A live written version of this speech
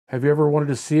Have you ever wanted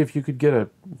to see if you could get a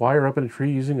wire up in a tree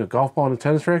using a golf ball and a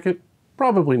tennis racket?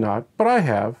 Probably not, but I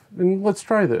have, and let's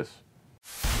try this.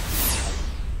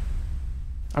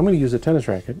 I'm going to use a tennis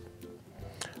racket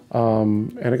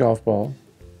and a golf ball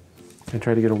and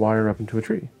try to get a wire up into a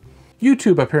tree.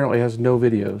 YouTube apparently has no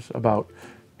videos about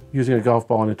using a golf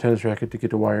ball and a tennis racket to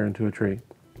get a wire into a tree.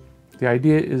 The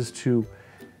idea is to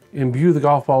imbue the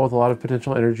golf ball with a lot of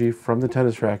potential energy from the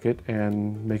tennis racket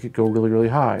and make it go really, really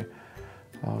high.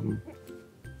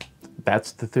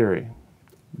 That's the theory.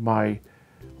 My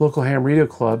local ham radio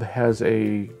club has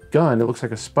a gun, it looks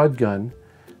like a spud gun,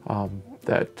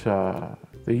 that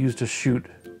they use to shoot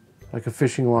like a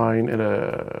fishing line and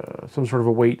some sort of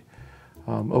a weight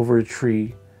over a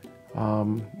tree.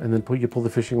 And then you pull the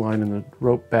fishing line and the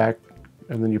rope back,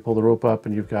 and then you pull the rope up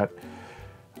and you've got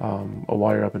a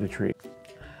wire up in a tree.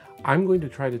 I'm going to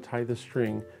try to tie this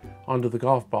string onto the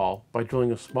golf ball by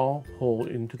drilling a small hole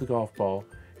into the golf ball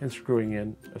and screwing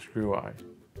in a screw eye.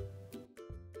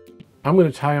 I'm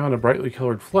going to tie on a brightly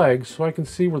colored flag so I can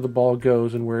see where the ball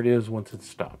goes and where it is once it's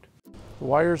stopped. The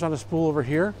wire's on a spool over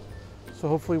here, so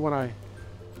hopefully when I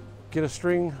get a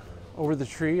string over the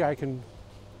tree I can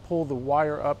pull the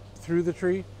wire up through the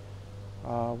tree.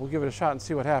 We'll give it a shot and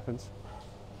see what happens.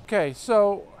 Okay,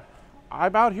 so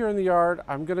I'm out here in the yard.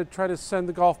 I'm going to try to send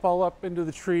the golf ball up into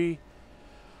the tree.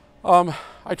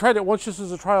 I tried it once just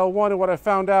as a trial one, and what I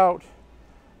found out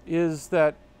is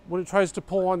that when it tries to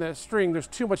pull on that string, there's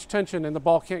too much tension and the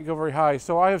ball can't go very high.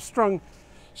 So I have strung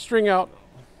string out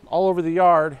all over the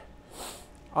yard.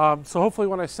 So hopefully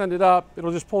when I send it up,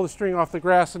 it'll just pull the string off the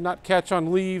grass and not catch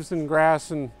on leaves and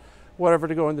grass and whatever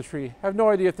to go in the tree. I have no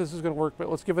idea if this is going to work, but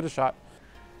let's give it a shot.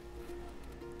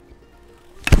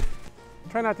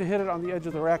 Try not to hit it on the edge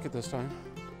of the racket this time.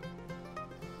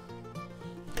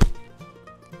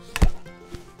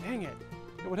 Dang it.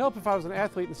 It would help if I was an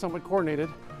athlete and somewhat coordinated.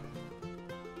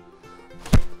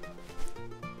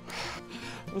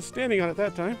 I was standing on it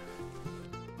that time.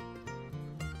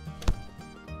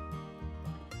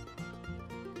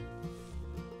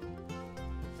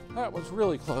 That was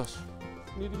really close.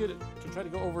 I need to get it to try to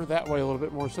go over that way a little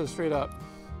bit more instead of straight up.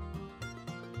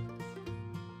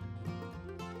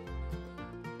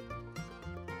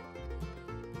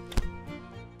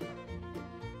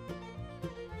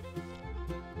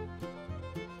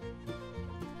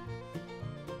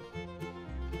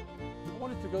 I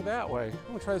want it to go that way. I'm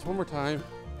gonna try this one more time.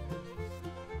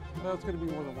 No, it's gonna be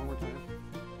more than one more time.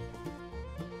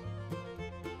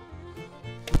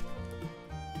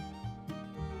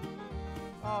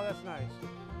 Oh, that's nice.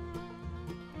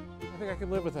 I think I can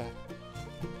live with that.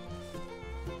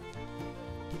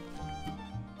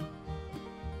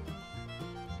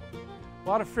 A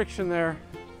lot of friction there.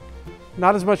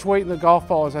 Not as much weight in the golf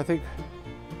ball as I think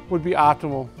would be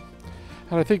optimal.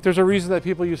 And I think there's a reason that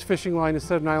people use fishing line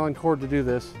instead of nylon cord to do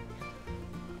this.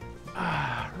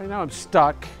 Right now I'm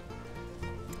stuck.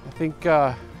 I think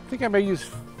I may use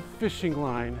fishing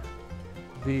line.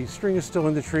 The string is still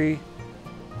in the tree.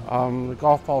 The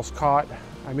golf ball's caught.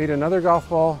 I made another golf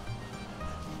ball.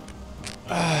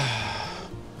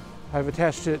 I've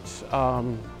attached it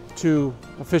to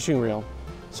a fishing reel.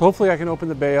 So hopefully I can open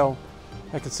the bail.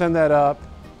 I can send that up.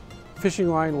 Fishing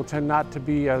line will tend not to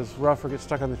be as rough or get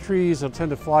stuck on the trees. It'll tend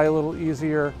to fly a little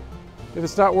easier. If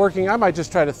it's not working, I might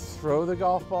just try to throw the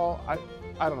golf ball.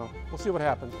 I don't know. We'll see what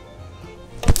happens.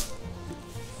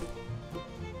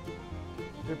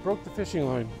 It broke the fishing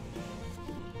line.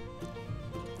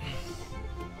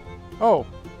 Oh,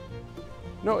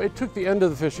 no, it took the end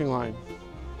of the fishing line.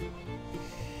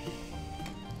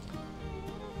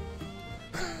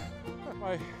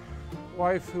 My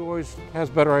wife, who always has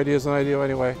better ideas than I do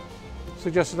anyway,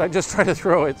 suggested I just try to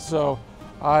throw it, so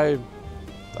I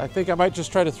think I might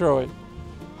just try to throw it.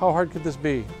 How hard could this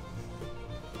be?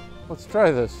 Let's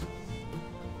try this.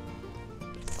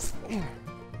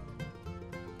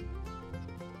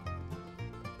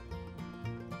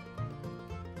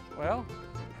 Well,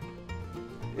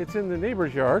 it's in the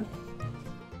neighbor's yard.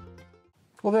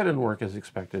 Well, that didn't work as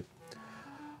expected.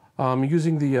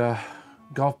 Using the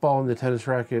golf ball and the tennis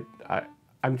racket,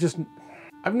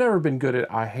 I've never been good at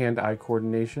hand-eye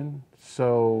coordination.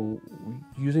 So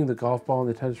using the golf ball and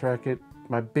the tennis racket,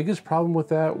 my biggest problem with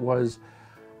that was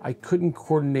I couldn't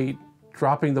coordinate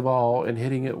dropping the ball and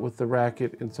hitting it with the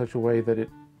racket in such a way that it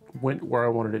went where I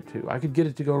wanted it to. I could get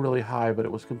it to go really high, but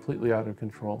it was completely out of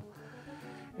control.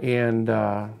 And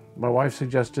my wife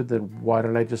suggested that why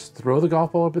don't I just throw the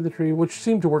golf ball up in the tree, which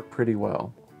seemed to work pretty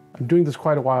well. I'm doing this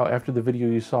quite a while after the video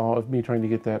you saw of me trying to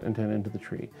get that antenna into the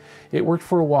tree. It worked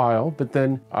for a while, but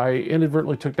then I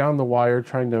inadvertently took down the wire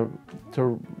trying to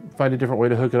find a different way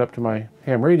to hook it up to my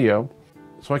ham radio.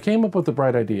 So I came up with the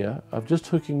bright idea of just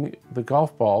hooking the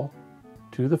golf ball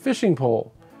to the fishing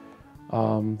pole.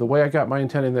 The way I got my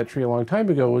antenna in that tree a long time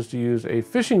ago was to use a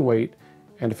fishing weight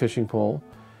and a fishing pole.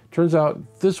 Turns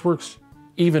out this works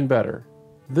even better.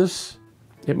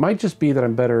 It might just be that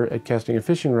I'm better at casting a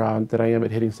fishing rod than I am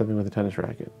at hitting something with a tennis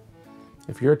racket.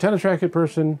 If you're a tennis racket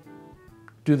person,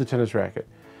 do the tennis racket.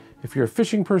 If you're a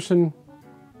fishing person,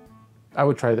 I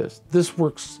would try this. This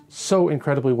works so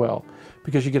incredibly well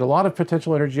because you get a lot of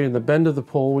potential energy in the bend of the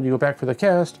pole when you go back for the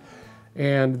cast.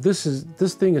 And this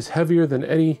thing is heavier than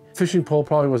any fishing pole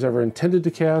probably was ever intended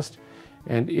to cast,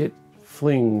 and it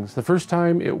flings. The first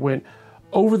time it went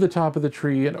over the top of the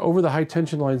tree and over the high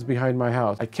tension lines behind my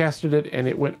house. I casted it and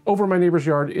it went over my neighbor's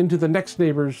yard into the next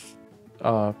neighbor's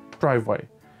driveway.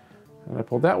 And I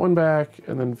pulled that one back,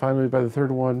 and then finally by the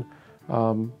third one,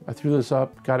 I threw this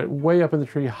up, got it way up in the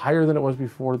tree, higher than it was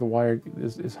before. The wire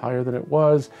is higher than it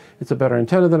was. It's a better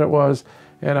antenna than it was,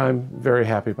 and I'm very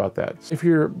happy about that. If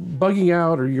you're bugging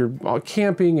out or you're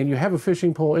camping and you have a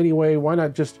fishing pole anyway, why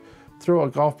not just throw a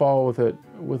golf ball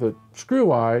with a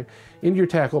screw eye into your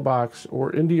tackle box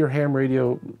or into your ham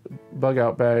radio bug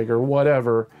out bag or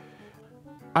whatever.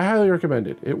 I highly recommend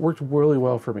it. It worked really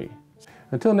well for me.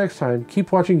 Until next time,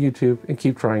 keep watching YouTube and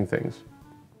keep trying things.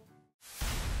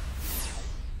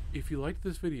 If you liked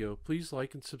this video, please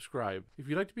like and subscribe. If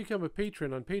you'd like to become a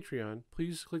patron on Patreon,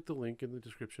 please click the link in the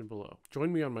description below.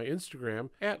 Join me on my Instagram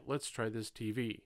at Let's Try This TV.